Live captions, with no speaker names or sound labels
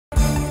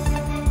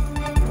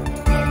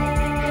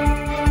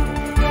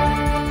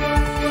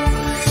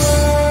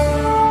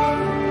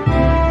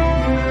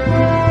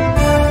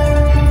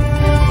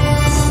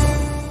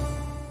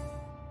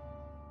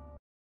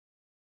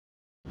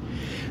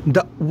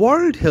The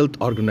World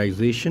Health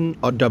Organization,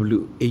 or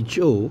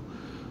WHO,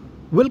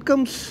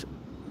 welcomes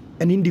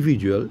an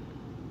individual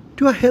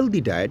to a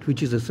healthy diet,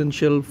 which is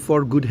essential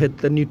for good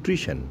health and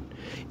nutrition.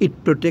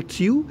 It protects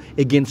you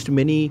against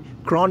many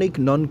chronic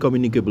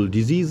non-communicable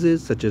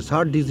diseases such as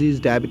heart disease,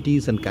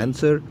 diabetes, and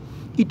cancer.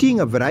 Eating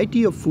a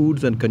variety of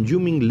foods and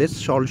consuming less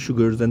salt,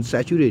 sugars, and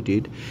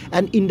saturated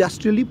and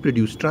industrially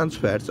produced trans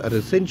fats are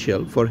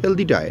essential for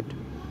healthy diet.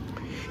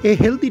 A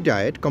healthy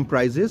diet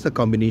comprises a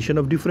combination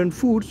of different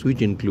foods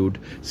which include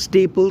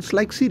staples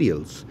like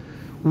cereals,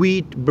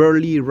 wheat,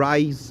 barley,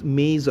 rice,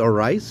 maize or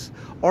rice,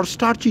 or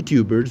starchy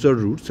tubers or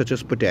roots such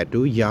as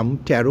potato, yam,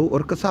 taro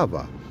or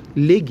cassava,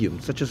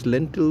 legumes such as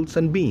lentils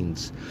and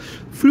beans,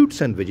 fruits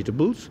and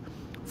vegetables,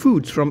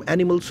 foods from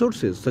animal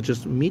sources such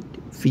as meat,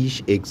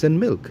 fish, eggs and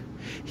milk.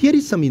 Here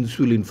is some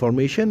useful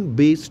information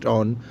based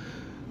on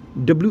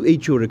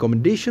WHO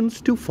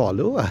recommendations to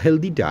follow a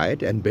healthy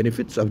diet and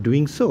benefits of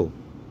doing so.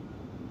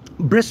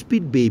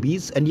 Breastfeed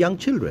babies and young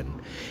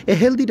children. A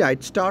healthy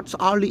diet starts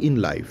early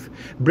in life.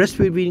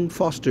 Breastfeeding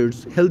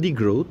fosters healthy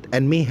growth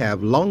and may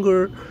have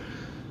longer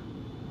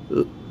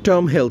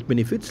term health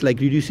benefits like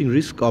reducing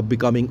risk of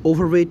becoming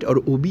overweight or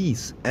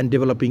obese and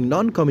developing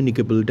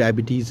non-communicable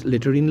diabetes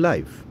later in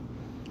life.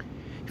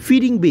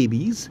 Feeding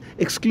babies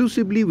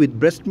exclusively with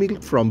breast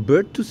milk from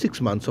birth to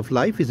 6 months of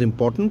life is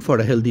important for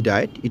a healthy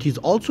diet. It is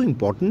also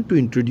important to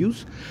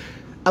introduce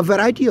a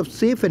variety of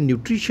safe and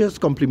nutritious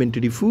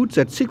complementary foods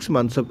at 6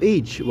 months of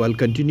age while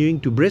continuing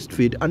to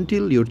breastfeed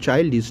until your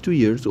child is 2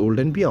 years old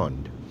and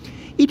beyond.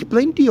 Eat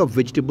plenty of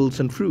vegetables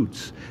and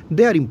fruits.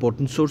 They are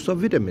important source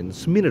of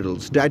vitamins,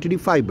 minerals, dietary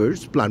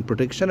fibers, plant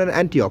protection and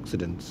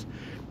antioxidants.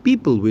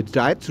 People with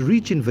diets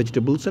rich in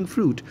vegetables and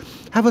fruit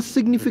have a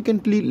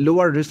significantly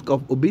lower risk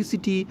of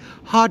obesity,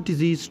 heart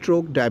disease,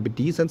 stroke,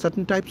 diabetes and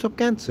certain types of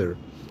cancer.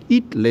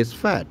 Eat less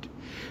fat.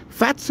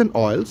 Fats and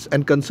oils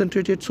and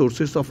concentrated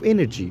sources of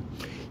energy.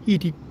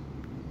 Eating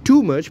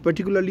too much,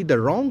 particularly the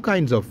wrong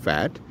kinds of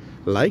fat,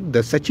 like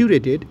the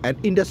saturated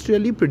and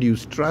industrially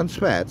produced trans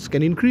fats,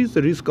 can increase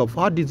the risk of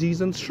heart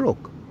disease and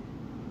stroke.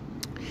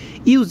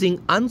 Using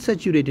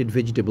unsaturated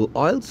vegetable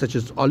oils such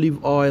as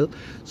olive oil,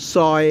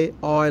 soy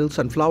oil,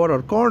 sunflower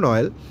or corn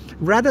oil,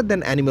 rather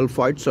than animal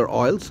fats or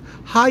oils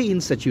high in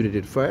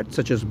saturated fats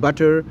such as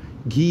butter,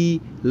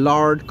 ghee,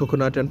 lard,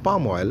 coconut and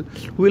palm oil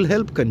will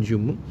help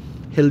consume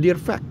healthier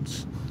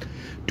fats.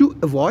 To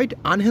avoid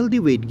unhealthy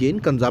weight gain,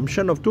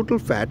 consumption of total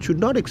fat should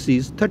not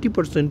exceed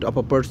 30% of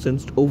a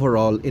person's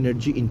overall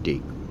energy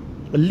intake.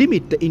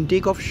 Limit the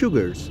intake of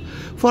sugars.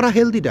 For a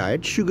healthy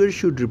diet, sugar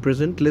should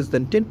represent less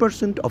than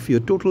 10% of your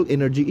total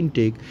energy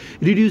intake.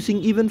 Reducing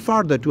even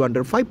further to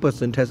under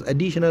 5% has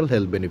additional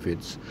health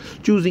benefits.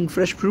 Choosing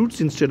fresh fruits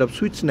instead of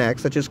sweet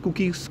snacks such as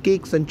cookies,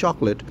 cakes and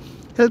chocolate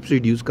helps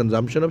reduce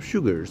consumption of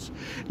sugars.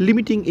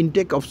 Limiting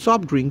intake of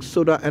soft drinks,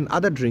 soda and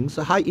other drinks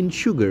high in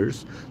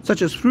sugars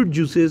such as fruit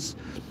juices,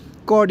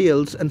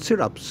 cordials and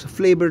syrups,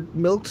 flavored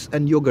milks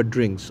and yogurt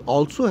drinks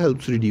also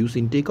helps reduce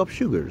intake of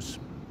sugars.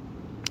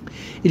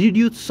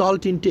 Reduce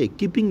salt intake.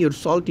 Keeping your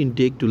salt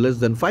intake to less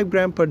than 5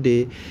 grams per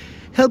day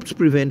helps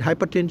prevent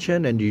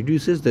hypertension and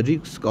reduces the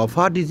risk of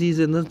heart disease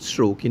and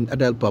stroke in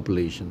adult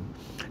population.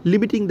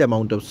 Limiting the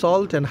amount of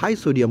salt and high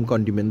sodium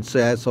condiments,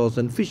 soya sauce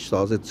and fish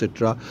sauce,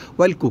 etc.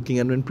 while cooking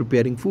and when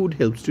preparing food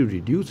helps to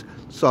reduce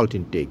salt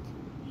intake.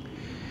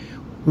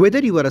 Whether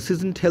you are a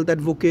seasoned health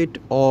advocate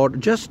or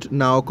just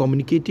now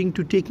communicating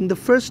to taking the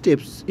first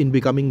steps in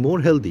becoming more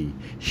healthy,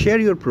 share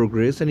your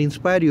progress and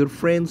inspire your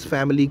friends,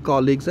 family,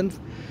 colleagues and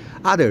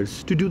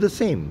others to do the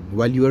same.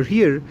 While you are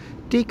here,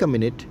 take a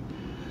minute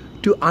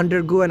to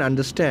undergo and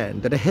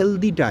understand that a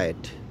healthy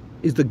diet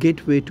is the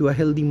gateway to a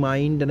healthy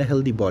mind and a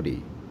healthy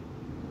body.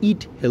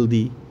 Eat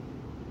healthy,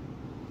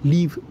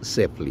 live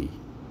safely.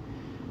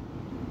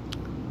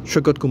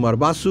 Shakat Kumar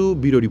Basu,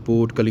 Bureau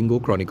Report,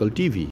 Kalinga Chronicle TV.